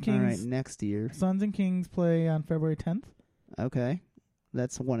 Suns and Kings. All right, next year. Suns and Kings play on February 10th. Okay,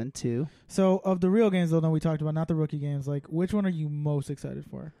 that's 1 and 2. So of the real games, though, that we talked about, not the rookie games, like which one are you most excited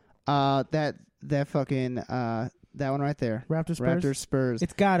for? That fucking that one right there. Raptors Spurs.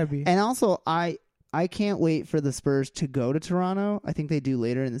 It's gotta be. And also, I can't wait for the Spurs to go to Toronto. I think they do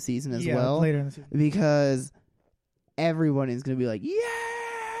later in the season as well. Later in the season. Because everyone is going to be like,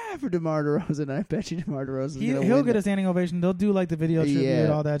 yeah, for DeMar DeRozan. I bet you DeMar DeRozan is going to He'll get a standing ovation. They'll do like the video tribute,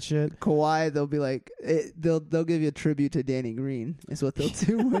 all that shit. Kawhi, they'll be like, they'll give you a tribute to Danny Green. Is what they'll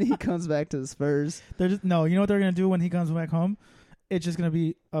do when he comes back to the Spurs. You know what they're going to do when he comes back home? It's just going to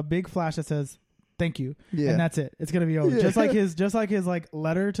be a big flash that says, thank you. Yeah. And that's it. It's going to be over. Yeah. Just like his like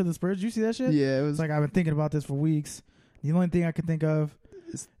letter to the Spurs. Did you see that shit? Yeah, it was It's like, I've been thinking about this for weeks. The only thing I could think of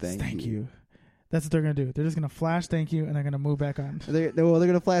is is thank you. That's what they're going to do. They're just going to flash thank you, and they're going to move back on. They're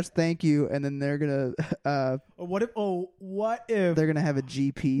going to flash thank you, and then they're going to What if they're going to have a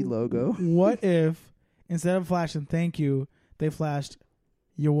GP logo. What if instead of flashing thank you, they flashed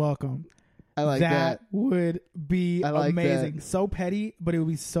you're welcome? I like that. Would be like amazing. that. So petty, but it would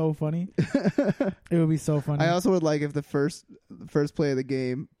be so funny. It would be so funny. I also would like if the first play of the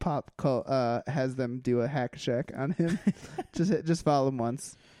game, Pop has them do a hack check on him. just follow him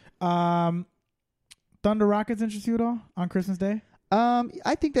once. Thunder Rockets interest you at all on Christmas Day?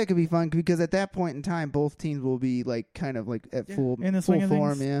 I think that could be fun because at that point in time, both teams will be like kind of like at full in the swing of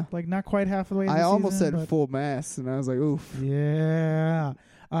form. things, Yeah, like not quite half of the way. In I the almost season, said but full mass, and I was like, oof. Yeah.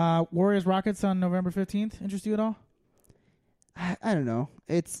 Warriors Rockets on November 15th. Interest you at all? I don't know.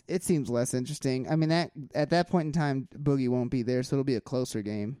 It seems less interesting. I mean, that at that point in time, Boogie won't be there, so it'll be a closer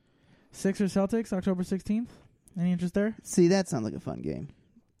game. Sixers Celtics October 16th. Any interest there? See, that sounds like a fun game.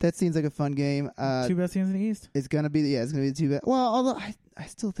 That seems like a fun game. Two best teams in the East. It's gonna be the two best. Well, although I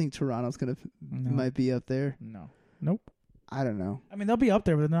still think Toronto's might be up there. No. Nope. I don't know. I mean, they'll be up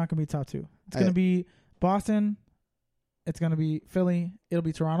there, but they're not going to be top 2. It's going to be Boston. It's going to be Philly. It'll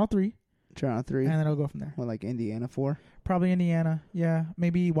be Toronto 3. Toronto 3. And then it'll go from there. Well, like Indiana 4. Probably Indiana. Yeah.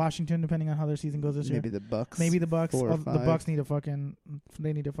 Maybe Washington, depending on how their season goes this year. Maybe the Bucks. 4 or 5. The Bucks need to fucking.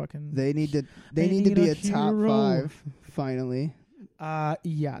 They need to be a top hero. 5 finally.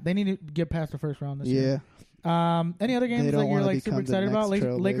 Yeah. They need to get past the first round this year. Yeah. Any other games that you're like super excited about? Lakers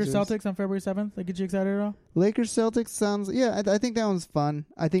Trailblazers. Celtics on February 7th. They get you excited at all? Lakers Celtics sounds. Yeah, I think that one's fun.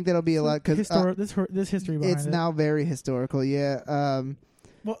 I think that'll be a lot because this history behind it's it. now very historical. Yeah.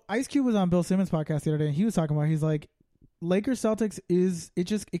 Well, Ice Cube was on Bill Simmons' podcast the other day, and he was talking about. He's like, Lakers Celtics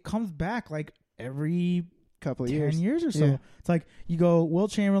it comes back like every couple of 10 years or so. Yeah. It's like you go Will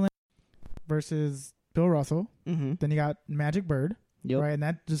Chamberlain versus Bill Russell. Mm-hmm. Then you got Magic Bird, right? And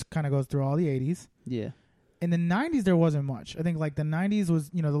that just kind of goes through all the 80s. Yeah. In the 90s, there wasn't much. I think like the 90s was,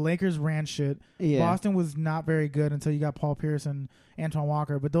 the Lakers ran shit. Yeah. Boston was not very good until you got Paul Pierce and Antoine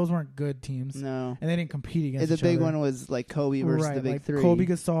Walker, but those weren't good teams. No. And they didn't compete against each other. The big one was like Kobe versus the big three. Kobe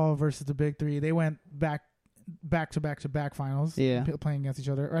Gasol versus the big three. They went back to back finals. Yeah. Playing against each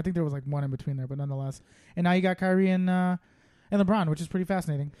other. Or I think there was like one in between there, but nonetheless. And now you got Kyrie and LeBron, which is pretty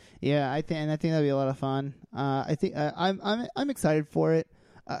fascinating. Yeah, I think that'd be a lot of fun. I think I'm excited for it.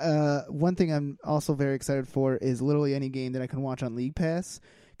 One thing I'm also very excited for is literally any game that I can watch on League Pass,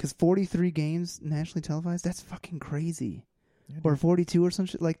 because 43 games nationally televised, that's fucking crazy. Yeah, or 42 or some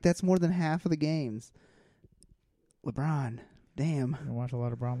shit. Like, that's more than half of the games. LeBron. Damn. I watch a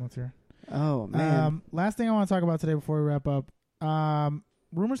lot of Bromlets here. Oh, man. Last thing I want to talk about today before we wrap up.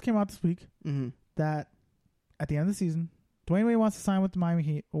 Rumors came out this week that at the end of the season, Dwayne Wade wants to sign with the Miami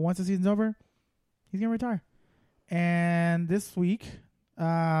Heat. But once the season's over, he's going to retire. And this week,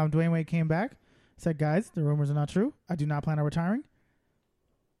 Dwayne Wade came back, said, guys, the rumors are not true. I do not plan on retiring.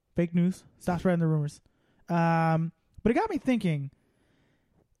 Fake news. Stop spreading the rumors. But it got me thinking,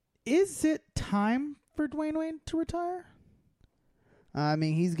 is it time for Dwayne Wade to retire? I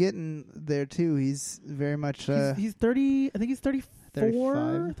mean, he's getting there, too. He's very much... he's 30... I think he's 34,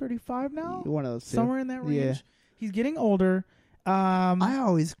 35. 35 now? One of those two. Somewhere in that range. Yeah. He's getting older. I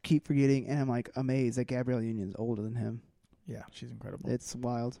always keep forgetting, and I'm like amazed that Gabrielle Union's older than him. Yeah, she's incredible. It's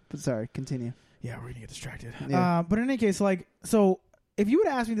wild. But sorry, continue. Yeah, we're going to get distracted. Yeah. But in any case, so if you would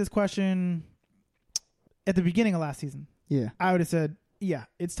ask me this question at the beginning of last season, yeah, I would have said yeah,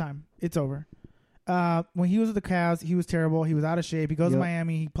 it's time. It's over. When he was with the Cavs, he was terrible. He was out of shape. He goes to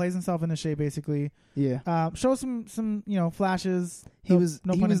Miami. He plays himself into shape, basically. Yeah. Shows some flashes. He was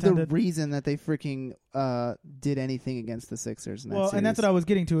intended. the reason that they freaking did anything against the Sixers. In that series. And that's what I was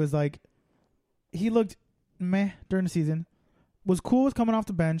getting to is like, he looked meh during the season, was cool with coming off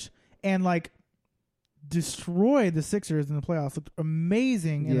the bench, and like destroyed the Sixers in the playoffs. Looked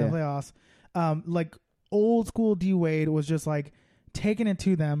amazing in the playoffs. Like old school D Wade was just like taking it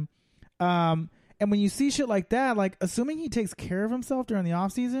to them. And when you see shit like that, like assuming he takes care of himself during the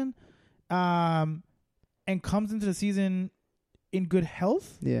offseason, and comes into the season in good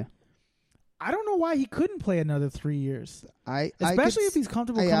health, I don't know why he couldn't play another 3 years. Especially if he's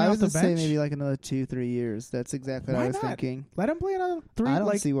comfortable coming off the bench. Say maybe like another 2-3 years. That's exactly what I was thinking. Let him play another 3. I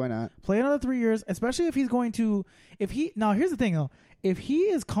don't see why not. Play another 3 years, especially if he's going to. Now here's the thing though, if he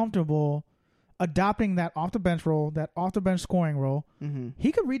is comfortable adopting that off the bench role, that off the bench scoring role,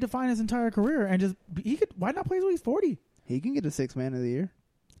 he could redefine his entire career and just why not play until he's 40? He can get a 6th man of the year.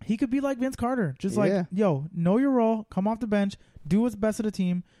 He could be like Vince Carter, just like, yo, know your role, come off the bench, do what's best of the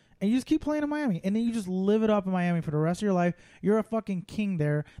team, and you just keep playing in Miami, and then you just live it up in Miami for the rest of your life. You're a fucking king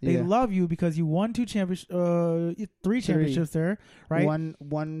there. They love you because you won 3 championships there, right?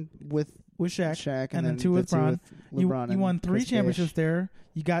 One with Shaq, and then 2 with LeBron. You won 3 championships there.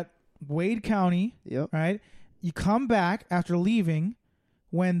 You got Wade County, right? You come back after leaving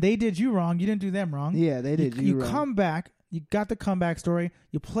when they did you wrong. You didn't do them wrong. Yeah, they did you wrong. You come back. You got the comeback story.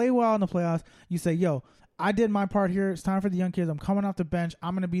 You play well in the playoffs. You say, yo, I did my part here. It's time for the young kids. I'm coming off the bench.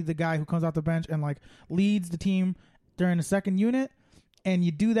 I'm going to be the guy who comes off the bench and like leads the team during the second unit. And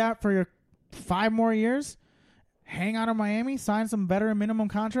you do that for your 5 more years. Hang out in Miami. Sign some veteran minimum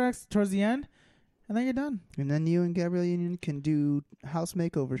contracts towards the end. And then you're done. And then you and Gabrielle Union can do house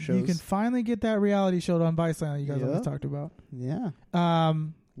makeover shows. You can finally get that reality show on Viceland that you guys always talked about. Yeah.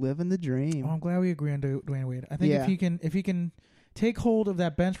 Living the dream. Oh, I'm glad we agree on Dwayne Wade. I think if he can take hold of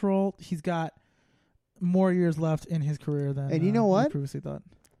that bench role, he's got more years left in his career than and you know what? we previously thought.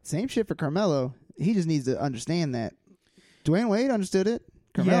 Same shit for Carmelo. He just needs to understand that. Dwayne Wade understood it.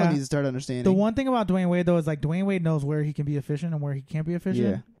 Carmelo needs to start understanding. The one thing about Dwayne Wade though is like Dwayne Wade knows where he can be efficient and where he can't be efficient.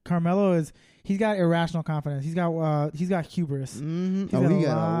 Yeah. Carmelo he's got irrational confidence. He's got hubris. Mm-hmm. He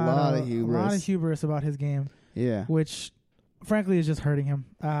got a lot of hubris. A lot of hubris about his game. Yeah. Which frankly is just hurting him.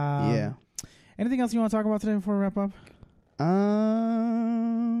 Anything else you want to talk about today before we wrap up?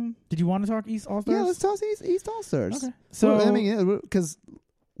 Did you want to talk East All-Stars? Yeah, let's talk East All-Stars. Okay. So I mean, because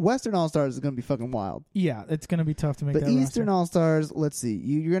Western All-Stars is going to be fucking wild. Yeah, it's going to be tough to make that roster. But Eastern All-Stars, let's see.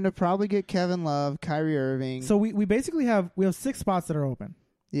 You're going to probably get Kevin Love, Kyrie Irving. So we basically have 6 spots that are open.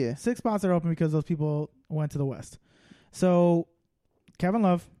 Yeah. 6 spots that are open because those people went to the West. So Kevin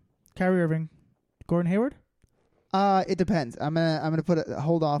Love, Kyrie Irving, Gordon Hayward? It depends. I'm gonna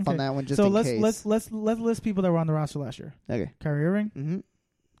hold off on that one just in case. So let's list people that were on the roster last year. Okay. Kyrie Irving,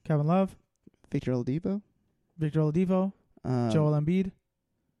 Kevin Love, Victor Oladipo, Joel Embiid,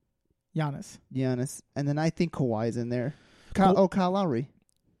 Giannis, and then I think Kawhi's in there. Kyle Lowry.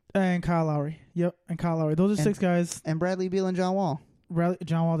 And Kyle Lowry. Yep, and Kyle Lowry. Those are 6 guys. And Bradley Beal and John Wall.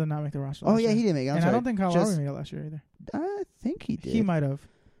 John Wall did not make the roster last year. He didn't make it. I don't think Kyle Lowry made it last year either. I think he did. He might have.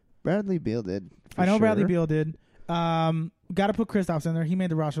 Bradley Beal did. I know Bradley Beal did. Got to put Kristaps in there. He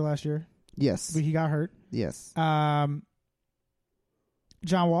made the roster last year. Yes. But he got hurt. Yes. John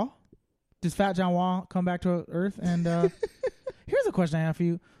Wall. Does Fat John Wall come back to earth? And here's a question I have for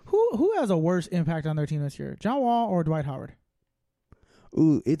you. Who has a worse impact on their team this year? John Wall or Dwight Howard?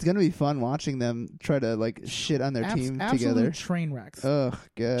 Ooh, it's going to be fun watching them try to like shit on their team together. Absolute train wrecks. Ugh,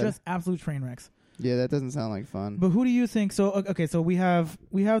 good. Just absolute train wrecks. Yeah, that doesn't sound like fun. But who do you think? So okay, so we have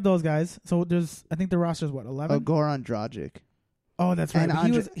those guys. So I think the roster's what, 11? Oh, Goran Dragic. Oh, that's right.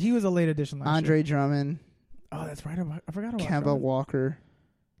 He was a late addition last year. Andre Drummond. Oh, that's right. I forgot about Kemba Walker.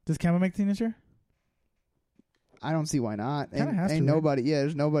 Does Kemba make the team this year? I don't see why not. Ain't nobody. Yeah,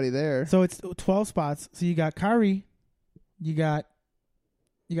 there's nobody there. So it's 12 spots. So you got Kyrie, you got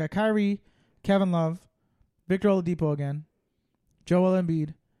Kyrie, Kevin Love, Victor Oladipo again, Joel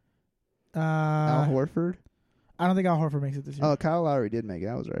Embiid, Al Horford. I don't think Al Horford makes it this year. Oh, Kyle Lowry did make it.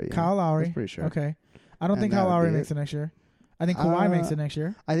 I was right. Yeah. Kyle Lowry. That's pretty sure. Okay. I don't think Kyle Lowry makes it next year. I think Kawhi makes it next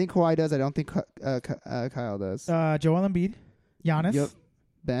year. I think Kawhi does. I don't think Kyle does. Joel Embiid, Giannis. Yep.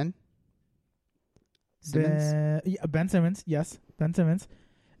 Ben Simmons. Ben Simmons. Yes. Ben Simmons.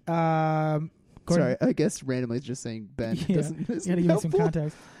 Sorry, I guess randomly it's just saying Ben. Yeah, you gotta give me some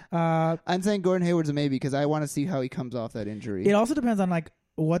context. I'm saying Gordon Hayward's a maybe because I want to see how he comes off that injury. It also depends on like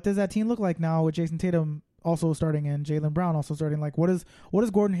what does that team look like now with Jason Tatum also starting and Jaylen Brown also starting. Like what is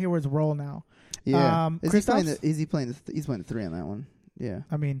Gordon Hayward's role now? Yeah, he's playing the 3 on that one. Yeah.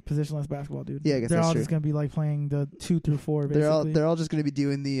 I mean, positionless basketball, dude. Yeah, I guess they're that's all true. just gonna be like playing the 2 through 4. Basically, They're all just gonna be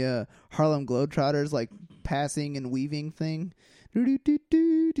doing the Harlem Globetrotters like passing and weaving thing. That's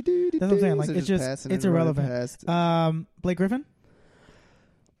what I'm saying. Like it's it's irrelevant. Blake Griffin.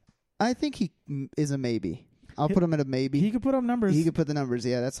 I think he is a maybe. I'll put him at a maybe. He could put up numbers. He could put the numbers.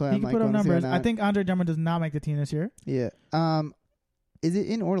 Yeah, that's why I'm like. He could put up numbers. I think Andre Drummond does not make the team this year. Yeah. Is it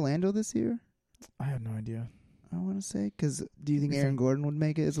in Orlando this year? I have no idea. I want to say because do you think Aaron Gordon would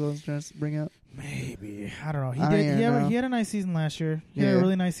make it as well as trying to bring up? Maybe. I don't know. He had a nice season last year. He had a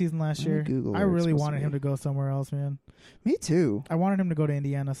really nice season last year. I really wanted him to go somewhere else, man. Me too. I wanted him to go to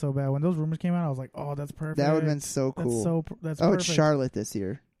Indiana so bad. When those rumors came out, I was like, "Oh, that's perfect. That would have been so cool." That's perfect. It's Charlotte this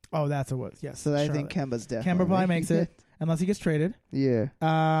year. Oh, that's what it was. Yes. So I think Kemba's definitely. Kemba probably makes it unless he gets traded. Yeah.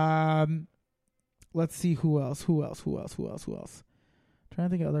 Let's see who else. Trying to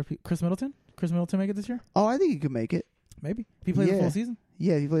think of other people. Chris Middleton make it this year? Oh, I think he could make it. Maybe if he plays a full season.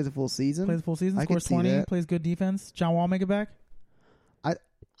 Yeah, if he plays a full season. Scores 20. Plays good defense. John Wall make it back. I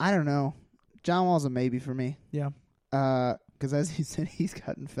don't know. John Wall's a maybe for me. Yeah. Because as you said, he's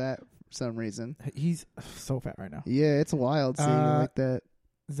gotten fat for some reason. He's so fat right now. Yeah, it's wild seeing it like that.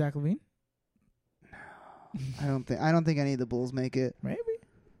 Zach LaVine? No, I don't think any of the Bulls make it. Maybe.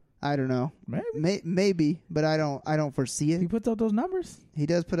 I don't know. Maybe, but I don't foresee it. He puts up those numbers. He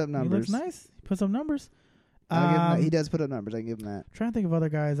does put up numbers. He looks nice. He puts up numbers. He does put up numbers. I can give him that. Trying to think of other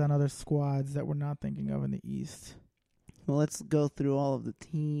guys on other squads that we're not thinking of in the East. Well, let's go through all of the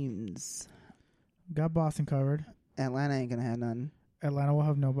teams. Got Boston covered. Atlanta ain't gonna have none. Atlanta will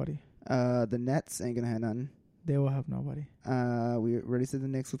have nobody. The Nets ain't gonna have none. They will have nobody. We already said the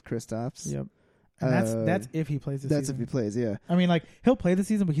Knicks with Kristaps. Yep. And that's if he plays the season. That's if he plays, yeah. I mean, like, he'll play the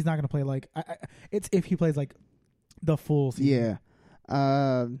season, but he's not going to play, like... it's if he plays, like, the full season.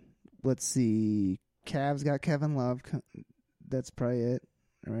 Yeah. Let's see. Cavs got Kevin Love. That's probably it,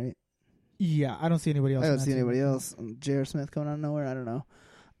 right? Yeah, I don't see anybody else. I don't see anybody else. J.R. Smith coming out of nowhere. I don't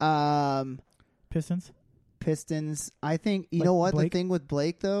know. Pistons. I think, you know what? Blake? The thing with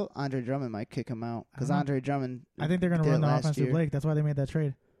Blake, though, Andre Drummond might kick him out. Because Andre Drummond... I think they're going to run the offense through Blake. That's why they made that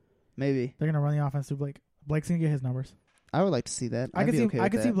trade. Maybe. They're going to run the offense through Blake. Blake's going to get his numbers. I would like to see that. I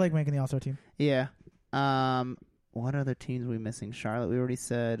could see Blake making the All-Star team. Yeah. What other teams are we missing? Charlotte, we already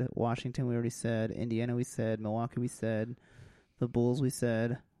said. Washington, we already said. Indiana, we said. Milwaukee, we said. The Bulls, we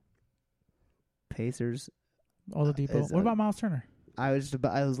said. Pacers. Oladipo. What about Miles Turner? I was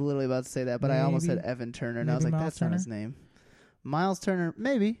literally about to say that, but I almost said Evan Turner, and I was like, that's not his name. Miles Turner,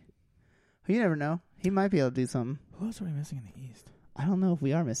 maybe. You never know. He might be able to do something. Who else are we missing in the East? I don't know if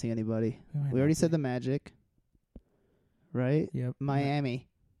we are missing anybody. We already said the Magic, right? Yep. Miami.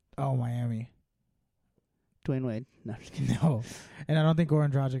 Oh, Miami. Dwayne Wade. No, I'm just kidding. No. And I don't think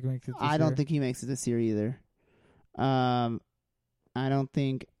Goran Dragic makes it this year. I don't think he makes it this year either. I don't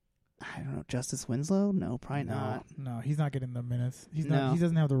know, Justice Winslow? No, probably not. No, he's not getting the minutes. He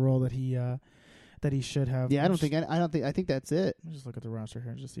doesn't have the role that he should have. Yeah, I think that's it. Let me just look at the roster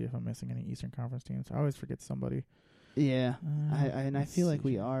here and just see if I'm missing any Eastern Conference teams. I always forget somebody. Yeah. I feel like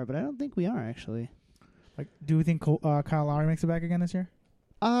we are, but I don't think we are actually. Like, do we think Kyle Lowry makes it back again this year?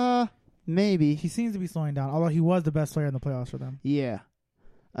 Maybe. He seems to be slowing down, although he was the best player in the playoffs for them. Yeah.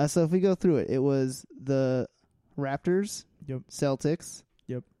 So if we go through it, it was the Raptors, yep. Celtics,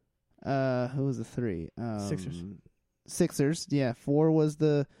 yep. Who was the 3? Sixers, yeah. 4 was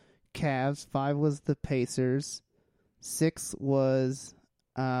the Cavs, 5 was the Pacers, 6 was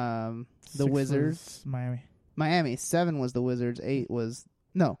the Wizards, Miami, 7 was the Wizards,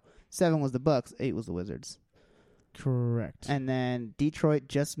 7 was the Bucks, 8 was the Wizards. Correct. And then Detroit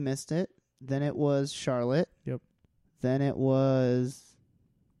just missed it. Then it was Charlotte. Yep. Then it was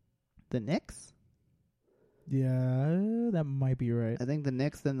the Knicks. Yeah, that might be right. I think the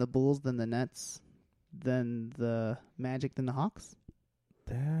Knicks, then the Bulls, then the Nets, then the Magic, then the Hawks.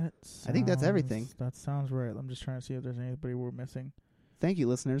 I think that's everything. That sounds right. I'm just trying to see if there's anybody we're missing. Thank you,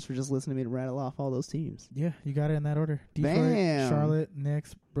 listeners, for just listening to me rattle off all those teams. Yeah, you got it in that order. Detroit, Bam. Charlotte,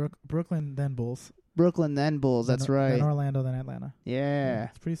 Knicks, Brooklyn, then Bulls. Brooklyn, then Bulls. That's right. Then Orlando, then Atlanta. Yeah.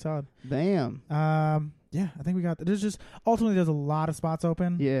 It's pretty solid. Bam. Yeah, I think we got... There's a lot of spots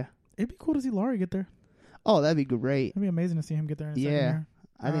open. Yeah. It'd be cool to see Laurie get there. Oh, that'd be great. It'd be amazing to see him get there in a second year.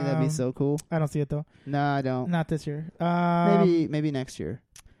 I think that'd be so cool. I don't see it, though. No, I don't. Not this year. Maybe next year.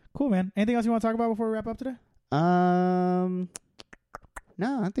 Cool, man. Anything else you want to talk about before we wrap up today?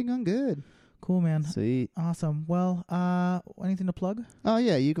 No, I think I'm good. Cool, man. Sweet. Awesome. Well, anything to plug? Oh,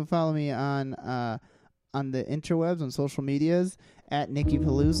 yeah. You can follow me on the interwebs, on social medias, at Nikki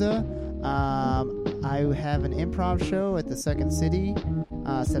Palooza. I have an improv show at the Second City,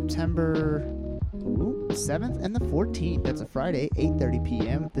 September 7th and the 14th. That's a Friday, 8:30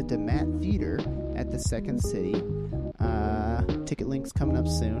 p.m. The DeMatt Theater at the Second City. Ticket links coming up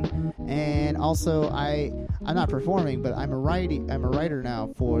soon. And also, I'm not performing, but I'm a writer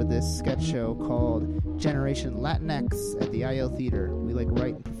now for this sketch show called Generation Latinx at the IO Theater. We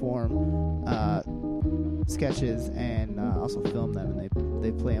write and perform sketches and also film them, and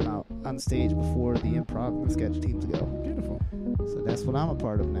they play them out on stage before the improv and the sketch teams go. Beautiful. So that's what I'm a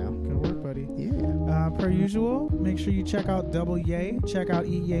part of now. Good work, buddy. Yeah. Per usual, make sure you check out Double Yay. Check out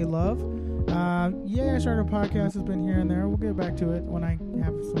Eat Yay Love. I started a podcast. It's been here and there. We'll get back to it when I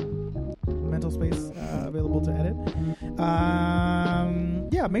have some mental space available to edit.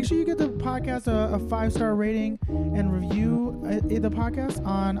 Make sure you get the podcast a 5-star rating and review the podcast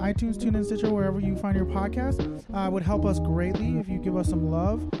on iTunes, TuneIn, Stitcher, wherever you find your podcast. Would help us greatly if you give us some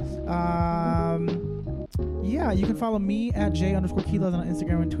love. You can follow me at J_Kilos on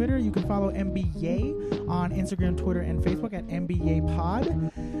Instagram and Twitter. You can follow MBA on Instagram, Twitter, and Facebook at MBA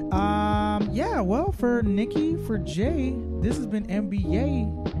Pod. For Nikki, for Jay, this has been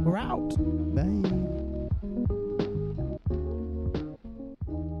MBA. We're out. Bye.